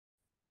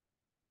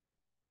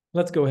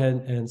Let's go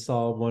ahead and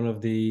solve one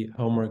of the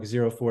homework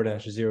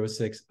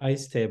 04-06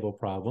 ice table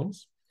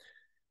problems.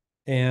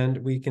 And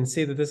we can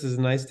see that this is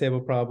an ice table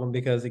problem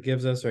because it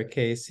gives us our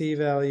Kc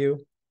value,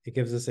 it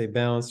gives us a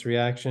balanced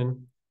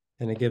reaction,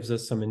 and it gives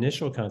us some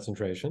initial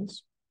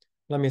concentrations.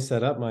 Let me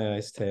set up my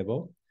ice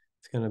table.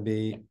 It's going to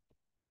be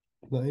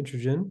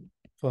nitrogen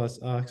plus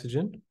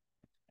oxygen.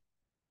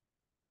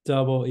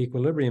 Double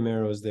equilibrium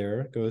arrows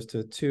there, goes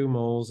to 2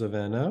 moles of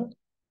NO.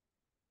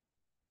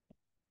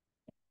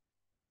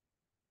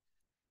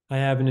 I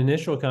have an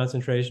initial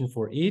concentration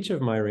for each of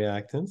my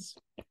reactants.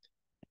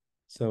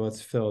 So let's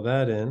fill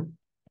that in.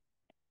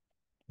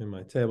 And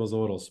my table's a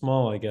little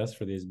small, I guess,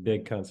 for these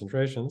big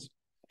concentrations.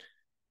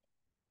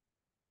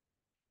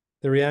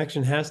 The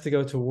reaction has to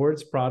go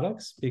towards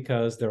products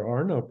because there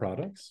are no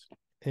products.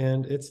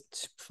 And it's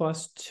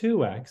plus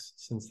 2x,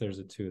 since there's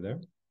a 2 there.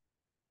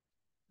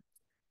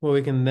 What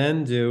we can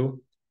then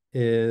do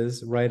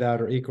is write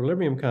out our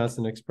equilibrium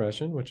constant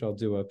expression, which I'll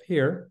do up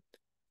here.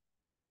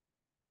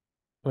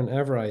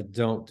 Whenever I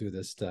don't do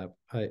this step,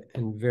 I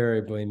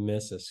invariably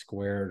miss a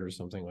squared or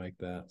something like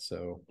that.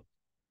 So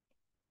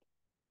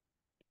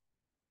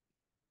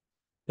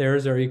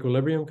there's our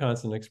equilibrium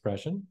constant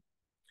expression.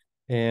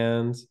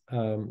 And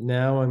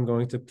now I'm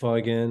going to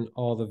plug in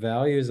all the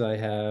values I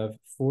have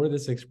for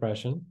this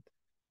expression.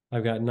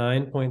 I've got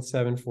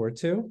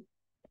 9.742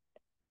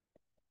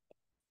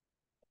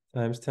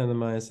 times 10 to the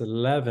minus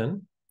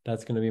 11.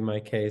 That's going to be my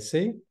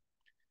Kc,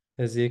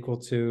 is equal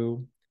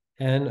to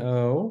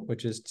NO,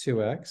 which is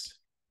 2x.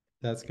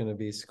 That's going to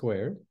be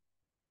squared.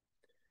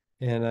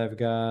 And I've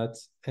got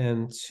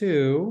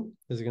N2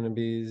 is going to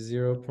be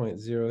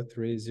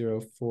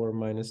 0.0304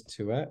 minus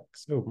 2x.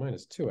 Oh,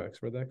 minus 2x.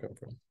 Where'd that come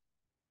from?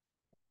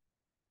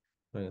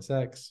 Minus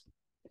x.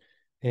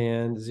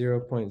 And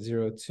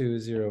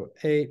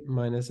 0.0208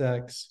 minus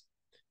x.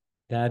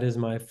 That is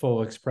my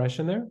full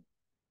expression there.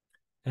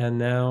 And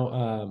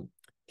now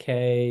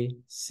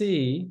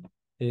Kc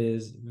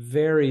is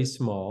very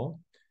small.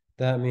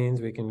 That means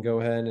we can go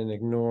ahead and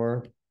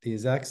ignore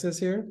these x's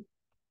here.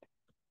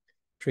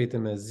 Treat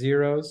them as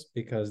zeros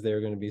because they're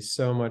going to be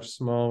so much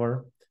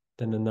smaller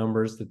than the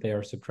numbers that they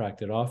are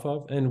subtracted off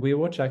of. And we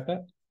will check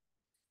that.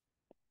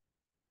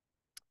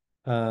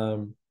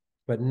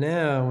 But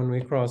now when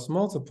we cross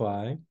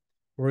multiply,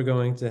 we're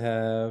going to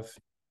have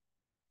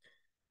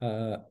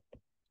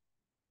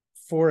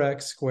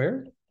 4x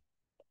squared.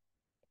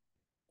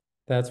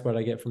 That's what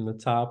I get from the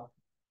top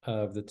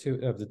of the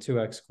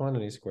 2x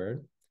quantity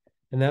squared.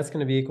 And that's going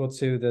to be equal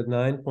to the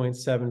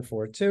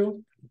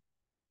 9.742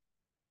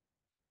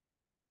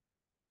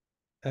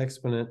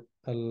 exponent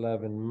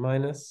 11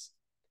 minus.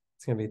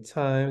 It's going to be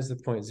times the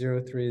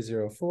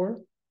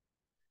 0.0304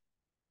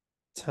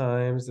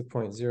 times the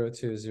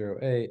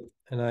 0.0208.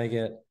 And I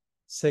get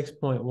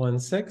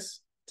 6.16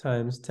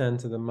 times 10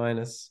 to the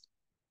minus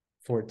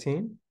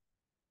 14.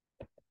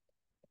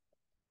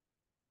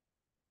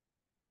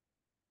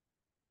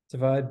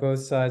 Divide both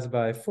sides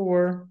by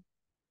 4.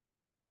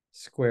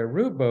 Square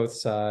root both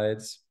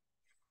sides.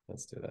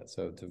 Let's do that.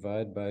 So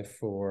divide by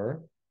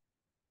 4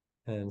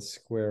 and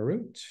square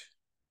root.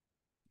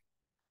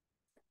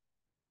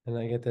 And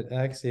I get that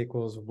x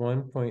equals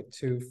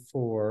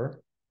 1.24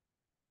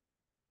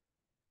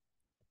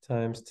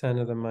 times 10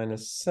 to the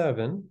minus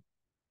 7.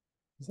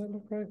 Does that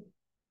look right?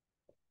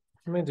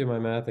 Let me do my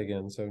math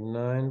again. So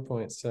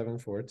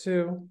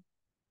 9.742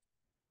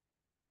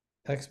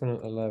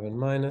 exponent 11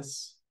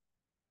 minus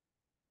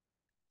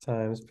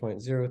times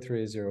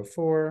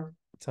 0.0304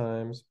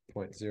 times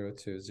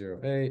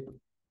 0.0208.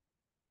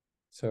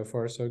 So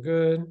far, so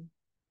good.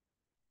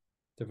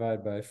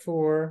 Divide by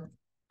 4.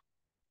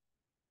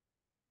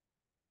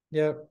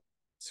 Yep,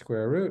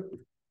 square root.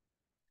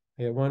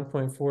 I get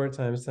 1.4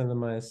 times 10 to the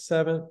minus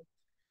 7.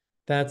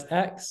 That's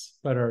x,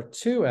 but our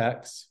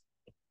 2x,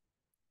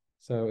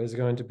 so is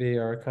going to be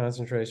our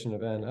concentration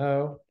of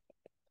NO.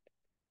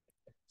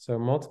 So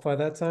multiply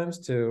that times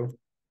 2,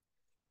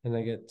 and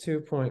I get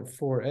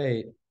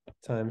 2.48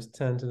 times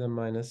 10 to the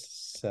minus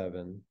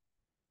 7.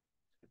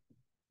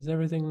 Does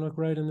everything look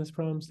right in this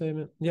problem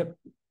statement? Yep.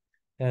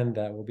 And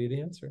that will be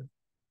the answer.